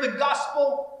would hear the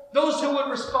gospel, those who would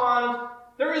respond.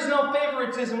 There is no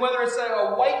favoritism, whether it's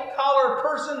a white-collar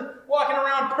person walking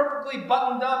around perfectly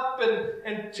buttoned up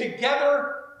and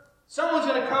together. Someone's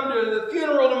going to come to the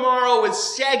funeral tomorrow with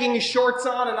sagging shorts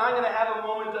on, and I'm going to have a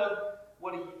moment of,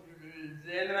 what do you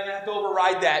do? And then I'm going to have to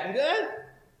override that. And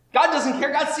God doesn't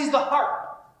care. God sees the heart.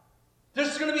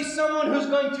 There's going to be someone who's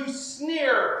going to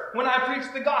sneer when I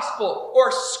preach the gospel, or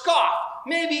scoff,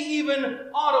 maybe even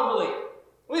audibly.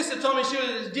 Lisa told me she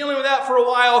was dealing with that for a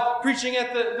while, preaching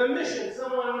at the mission.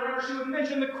 Someone, whenever she would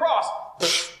mention the cross,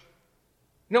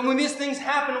 when these things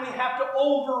happen, we have to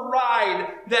override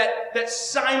that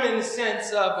Simon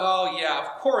sense of, oh yeah,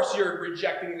 of course you're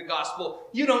rejecting the gospel.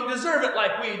 You don't deserve it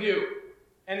like we do.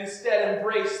 And instead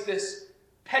embrace this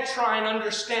Petrine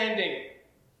understanding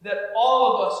that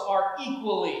all of us are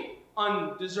equally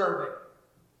undeserving.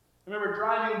 I remember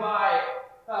driving by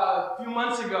a few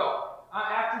months ago,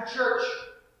 after church,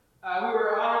 we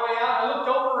were on our way out. I looked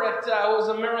over at, it was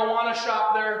a marijuana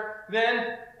shop there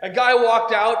then. A guy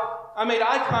walked out. I made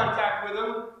eye contact with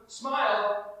him,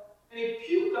 smiled, and he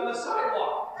puked on the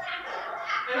sidewalk.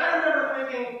 And I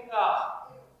remember thinking,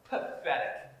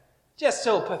 pathetic. Just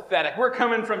so pathetic. We're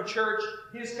coming from church.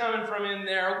 He's coming from in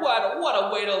there. What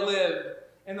a way to live.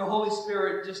 And the Holy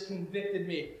Spirit just convicted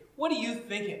me. What are you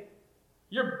thinking?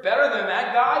 You're better than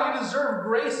that guy? You deserve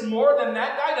grace more than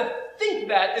that guy? To think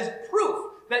that is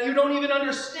proof that you don't even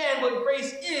understand what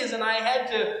grace is, and I had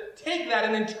to take that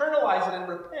and internalize it and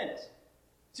repent.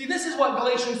 See, this is what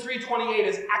Galatians 3:28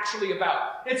 is actually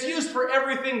about. It's used for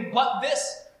everything but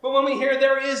this. But when we hear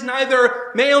there is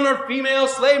neither male nor female,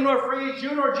 slave nor free,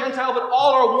 Jew nor Gentile, but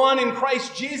all are one in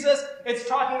Christ Jesus, it's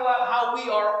talking about how we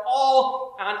are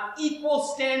all on equal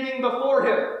standing before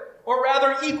Him, or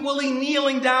rather equally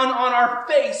kneeling down on our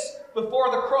face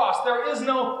before the cross. There is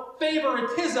no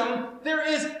favoritism, there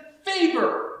is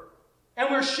favor. And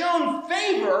we're shown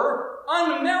favor,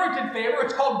 unmerited favor.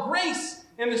 It's called grace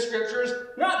in the Scriptures,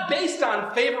 not based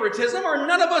on favoritism, or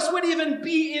none of us would even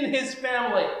be in His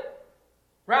family.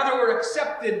 Rather, we're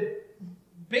accepted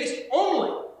based only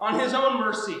on His own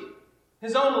mercy,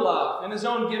 His own love, and His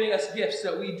own giving us gifts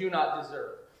that we do not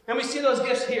deserve. And we see those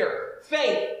gifts here.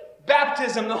 Faith,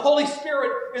 baptism, the Holy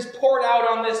Spirit is poured out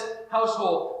on this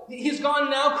household. He's gone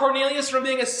now, Cornelius, from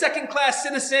being a second-class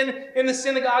citizen in the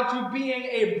synagogue to being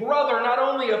a brother, not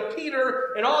only of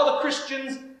Peter and all the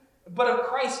Christians, but of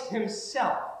Christ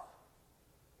Himself.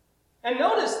 And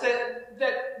notice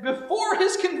that before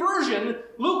his conversion,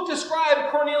 Luke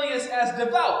described Cornelius as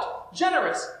devout,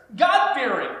 generous,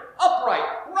 God-fearing, upright,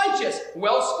 righteous,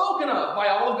 well-spoken of by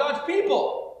all of God's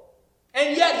people.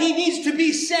 And yet he needs to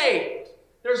be saved.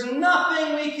 There's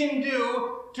nothing we can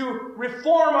do to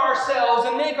reform ourselves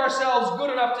and make ourselves good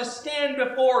enough to stand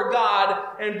before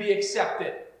God and be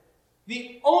accepted.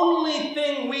 The only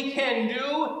thing we can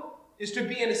do is to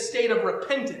be in a state of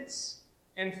repentance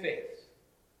and faith.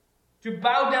 To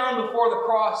bow down before the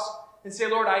cross and say,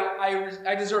 Lord,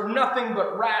 I deserve nothing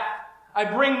but wrath. I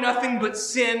bring nothing but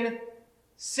sin.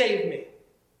 Save me.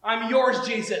 I'm yours,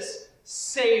 Jesus.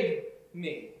 Save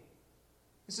me.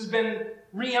 This has been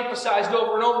re-emphasized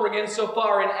over and over again so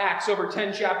far in Acts, over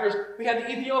 10 chapters. We had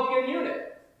the Ethiopian eunuch.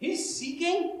 He's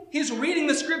seeking. He's reading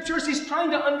the Scriptures. He's trying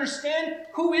to understand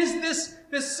who is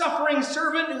this suffering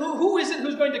servant. Who is it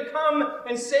who's going to come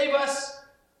and save us?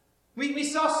 We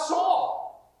saw Saul,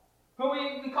 who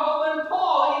we call him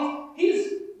Paul.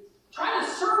 He's trying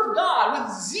to serve God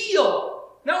with zeal.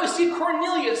 Now we see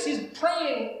Cornelius. He's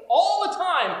praying all the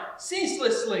time,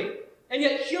 ceaselessly. And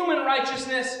yet human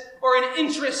righteousness or an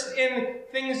interest in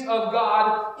things of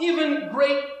God, even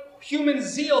great human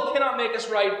zeal, cannot make us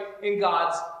right in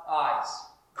God's eyes.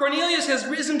 Cornelius has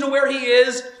risen to where he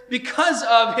is because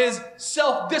of his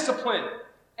self-discipline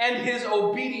and his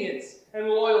obedience and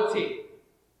loyalty.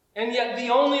 And yet the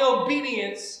only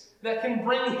obedience that can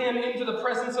bring him into the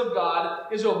presence of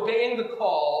God is obeying the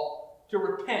call to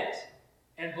repent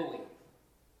and believe.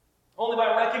 Only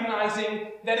by recognizing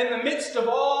that in the midst of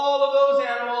all of those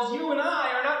animals, you and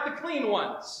I are not the clean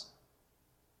ones.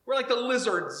 We're like the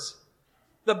lizards,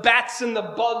 the bats and the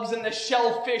bugs and the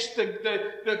shellfish,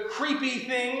 the creepy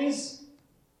things.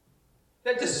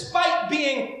 That despite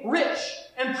being rich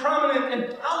and prominent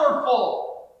and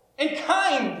powerful and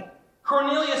kind,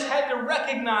 Cornelius had to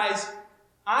recognize,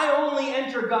 I only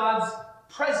enter God's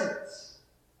presence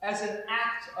as an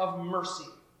act of mercy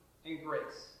and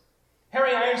grace.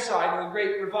 Harry Ironside, the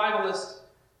great revivalist,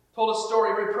 told a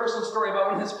story, a very personal story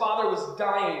about when his father was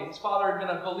dying. His father had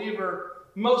been a believer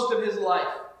most of his life.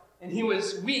 And he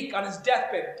was weak on his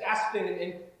deathbed, gasping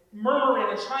and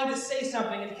murmuring and trying to say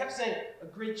something. And he kept saying, a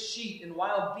great sheet and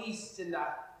wild beasts and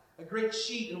a great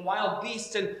sheet and wild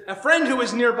beasts. And a friend who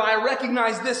was nearby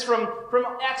recognized this from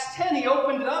Acts 10. He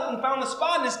opened it up and found the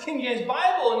spot in his King James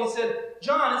Bible. And he said,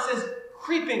 John, it says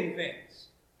creeping things.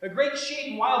 A great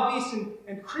sheet and wild beasts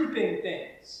and creeping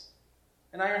things.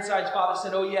 And Ironside's father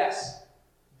said, oh yes,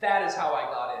 that is how I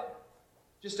got in.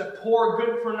 Just a poor,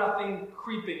 good-for-nothing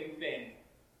creeping thing.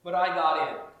 But I got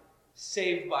in,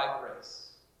 saved by grace.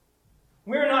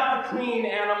 We're not the clean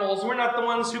animals. We're not the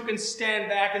ones who can stand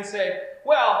back and say,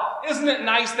 well, isn't it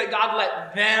nice that God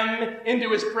let them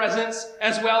into his presence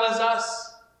as well as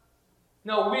us?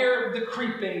 No, we're the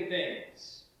creeping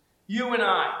things. You and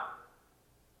I.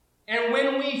 And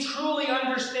when we truly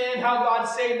understand how God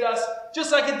saved us,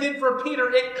 just like it did for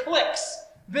Peter, it clicks.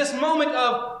 This moment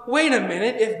of, wait a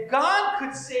minute, if God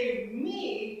could save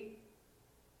me,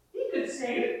 he could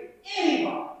save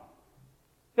anybody.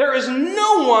 There is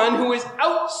no one who is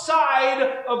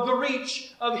outside of the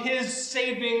reach of his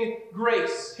saving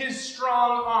grace, his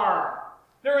strong arm.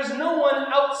 There is no one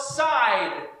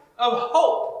outside of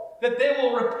hope that they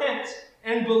will repent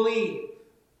and believe.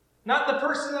 Not the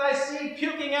person that I see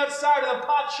puking outside of the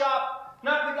pot shop,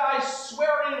 not the guy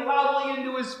swearing loudly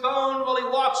into his phone while he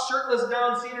walks shirtless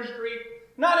down Cedar Street,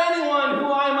 not anyone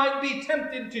who I might be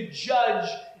tempted to judge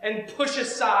and push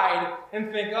aside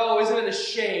and think, oh, isn't it a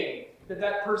shame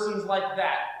that person's like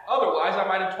that? Otherwise, I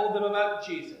might have told them about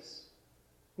Jesus.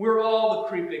 We're all the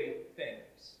creeping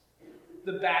things.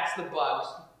 The bats, the bugs,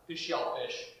 the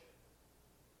shellfish.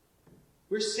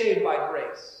 We're saved by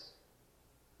grace.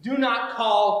 Do not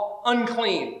call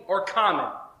unclean or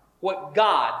common what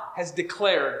God has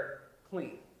declared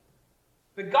clean.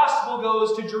 The gospel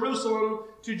goes to Jerusalem,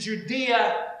 to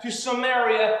Judea, to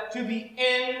Samaria, to the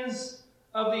ends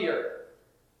of the earth.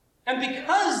 And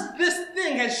because this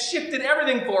thing has shifted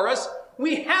everything for us,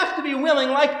 we have to be willing,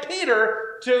 like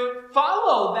Peter, to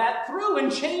follow that through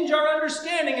and change our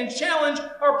understanding and challenge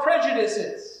our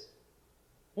prejudices.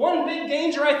 One big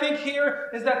danger, I think, here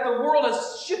is that the world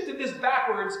has shifted this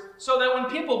backwards so that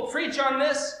when people preach on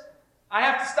this, I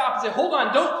have to stop and say, hold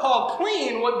on, don't call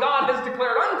clean what God has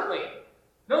declared unclean.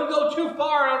 Don't go too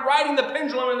far on riding the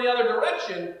pendulum in the other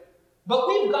direction. But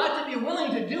we've got to be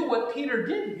willing to do what Peter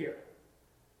did here.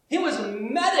 He was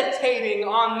meditating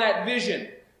on that vision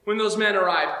when those men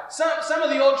arrived. Some of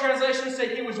the old translations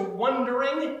say he was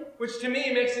wondering, which to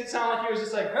me makes it sound like he was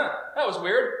just like, that was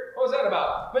weird. What was that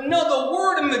about? But no, the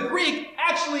word in the Greek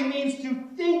actually means to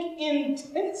think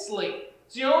intensely.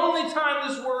 It's the only time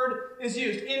this word is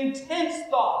used. Intense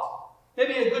thought.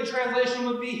 Maybe a good translation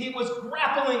would be he was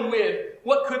grappling with,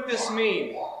 what could this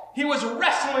mean? He was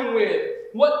wrestling with,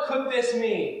 what could this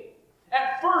mean?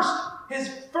 At first, his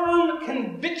firm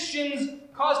convictions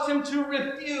caused him to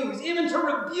refuse, even to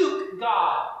rebuke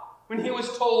God when he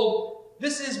was told,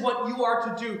 this is what you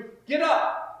are to do. Get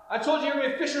up. I told you you're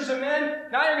going to be fishers of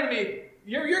men. Now you're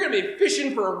going to be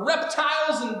fishing for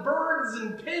reptiles and birds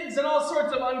and pigs and all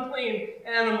sorts of unclean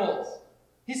animals.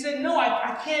 He said, no,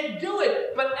 I can't do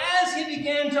it. But as he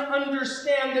began to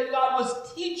understand that God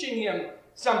was teaching him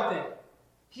something,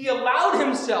 he allowed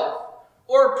himself,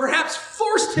 or perhaps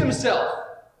forced himself,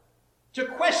 to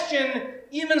question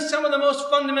even some of the most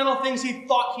fundamental things he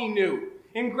thought he knew,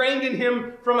 ingrained in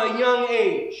him from a young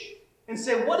age, and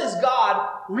say, what is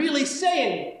God really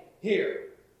saying here?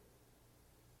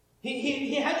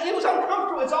 He was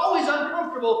uncomfortable. It's always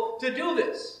uncomfortable to do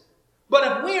this.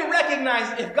 But if we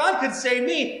recognize if God could save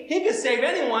me, he could save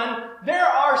anyone, there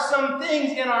are some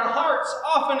things in our hearts,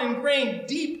 often ingrained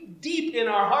deep in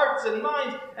our hearts and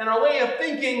minds and our way of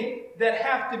thinking, that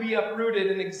have to be uprooted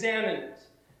and examined,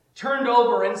 turned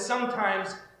over, and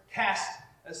sometimes cast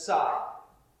aside.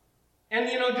 And,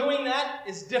 doing that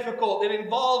is difficult. It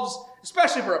involves,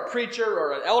 especially for a preacher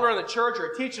or an elder in the church or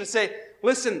a teacher, to say,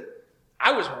 listen,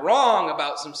 I was wrong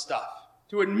about some stuff.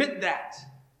 To admit that.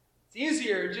 It's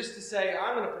easier just to say,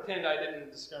 I'm going to pretend I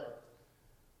didn't discover it.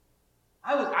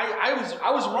 I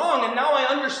was wrong, and now I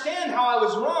understand how I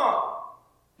was wrong.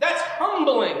 That's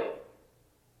humbling.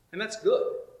 And that's good.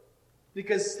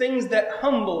 Because things that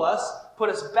humble us put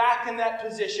us back in that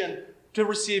position to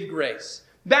receive grace.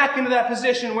 Back into that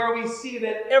position where we see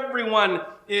that everyone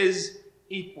is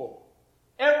equal.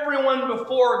 Everyone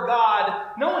before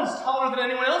God. No one's taller than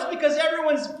anyone else because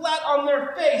everyone's flat on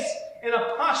their face in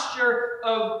a posture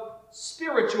of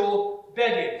spiritual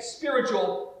begging,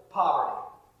 spiritual poverty.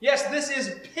 Yes, this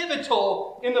is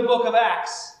pivotal in the book of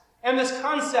Acts. And this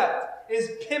concept is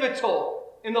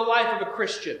pivotal in the life of a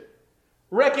Christian.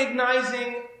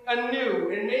 recognizing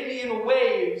anew, and maybe in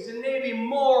waves, and maybe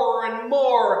more and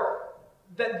more,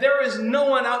 that there is no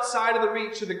one outside of the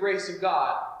reach of the grace of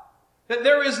God. That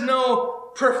there is no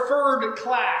preferred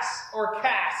class or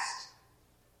caste.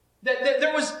 That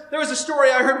there was a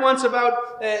story I heard once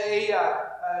about a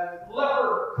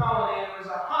leper colony, and there was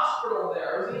a hospital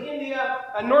there. It was in India,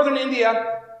 northern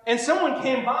India, and someone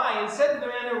came by and said to the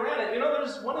man who ran it,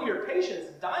 there's one of your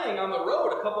patients dying on the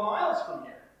road a couple miles from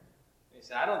here. He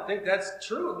said, I don't think that's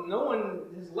true. No one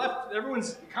has left.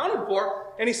 Everyone's accounted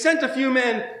for. And he sent a few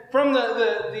men from the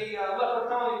leper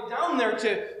colony down there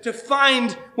to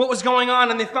find what was going on.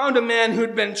 And they found a man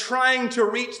who'd been trying to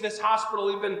reach this hospital.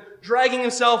 He'd been dragging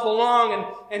himself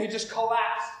along, and he just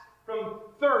collapsed from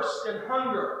thirst and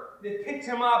hunger. They picked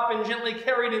him up and gently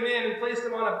carried him in and placed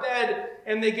him on a bed.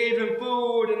 And they gave him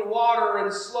food and water.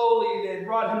 And slowly they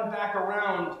brought him back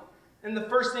around. And the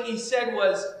first thing he said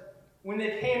was, when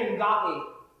they came and got me,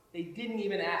 they didn't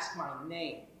even ask my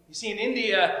name. You see, in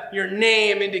India, your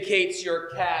name indicates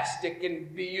your caste. It can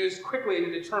be used quickly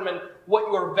to determine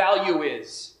what your value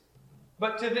is.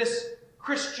 But to this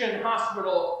Christian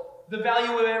hospital, the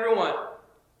value of everyone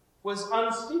was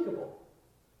unspeakable.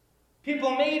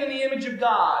 People made in the image of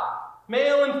God,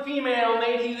 male and female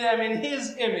made he them in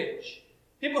his image.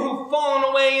 People who've fallen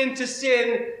away into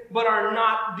sin, but are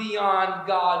not beyond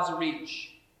God's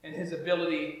reach and his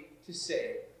ability to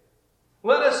save.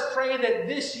 Let us pray that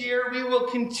this year we will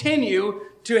continue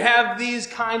to have these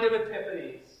kind of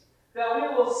epiphanies. That we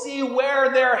will see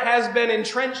where there has been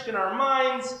entrenched in our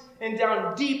minds and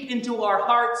down deep into our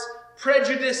hearts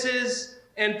prejudices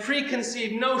and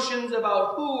preconceived notions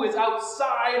about who is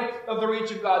outside of the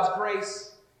reach of God's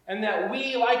grace. And that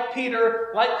we, like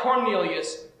Peter, like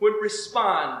Cornelius, would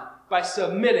respond by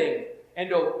submitting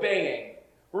and obeying,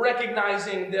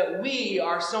 recognizing that we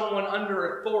are someone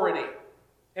under authority.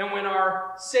 And when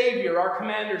our Savior, our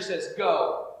Commander says,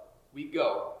 go, we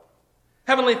go.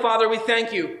 Heavenly Father, we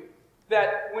thank you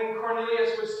that when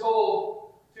Cornelius was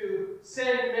told to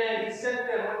send men, he sent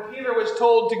them. When Peter was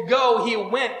told to go, he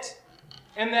went.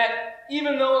 And that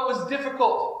even though it was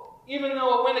difficult, even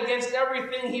though it went against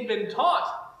everything he'd been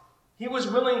taught, he was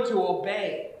willing to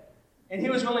obey. And he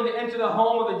was willing to enter the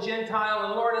home of a Gentile.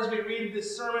 And Lord, as we read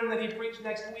this sermon that he preached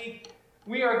next week,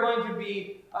 we are going to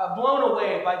be blown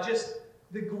away by just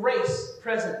the grace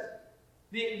present.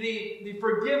 The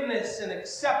forgiveness and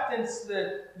acceptance,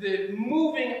 the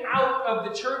moving out of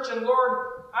the church. And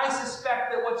Lord, I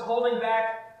suspect that what's holding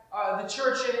back the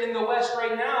church in the West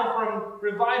right now from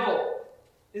revival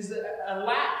is a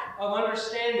lack of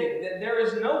understanding that there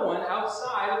is no one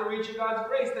outside of the reach of God's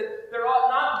grace, that there ought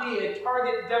not be a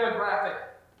target demographic,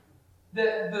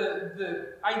 that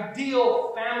the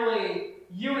ideal family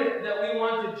unit that we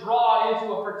want to draw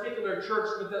into a particular church,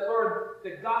 but that, Lord,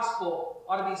 the gospel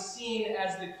ought to be seen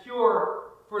as the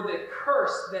cure for the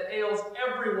curse that ails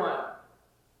everyone,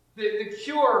 the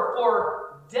cure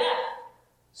for death,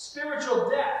 spiritual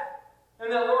death,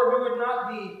 and that, Lord, we would not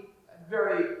be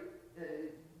very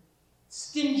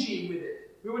stingy with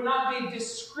it. We would not be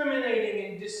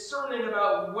discriminating and discerning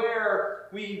about where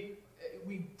we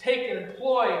take and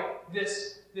employ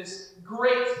this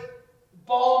great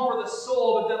balm for the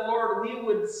soul, but that, Lord, we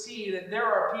would see that there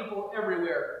are people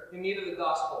everywhere in need of the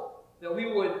gospel, that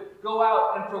we would go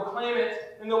out and proclaim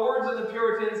it, in the words of the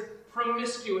Puritans,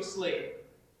 promiscuously,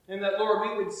 and that, Lord,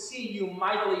 we would see you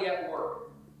mightily at work.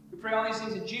 We pray all these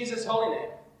things in Jesus' holy name.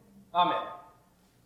 Amen.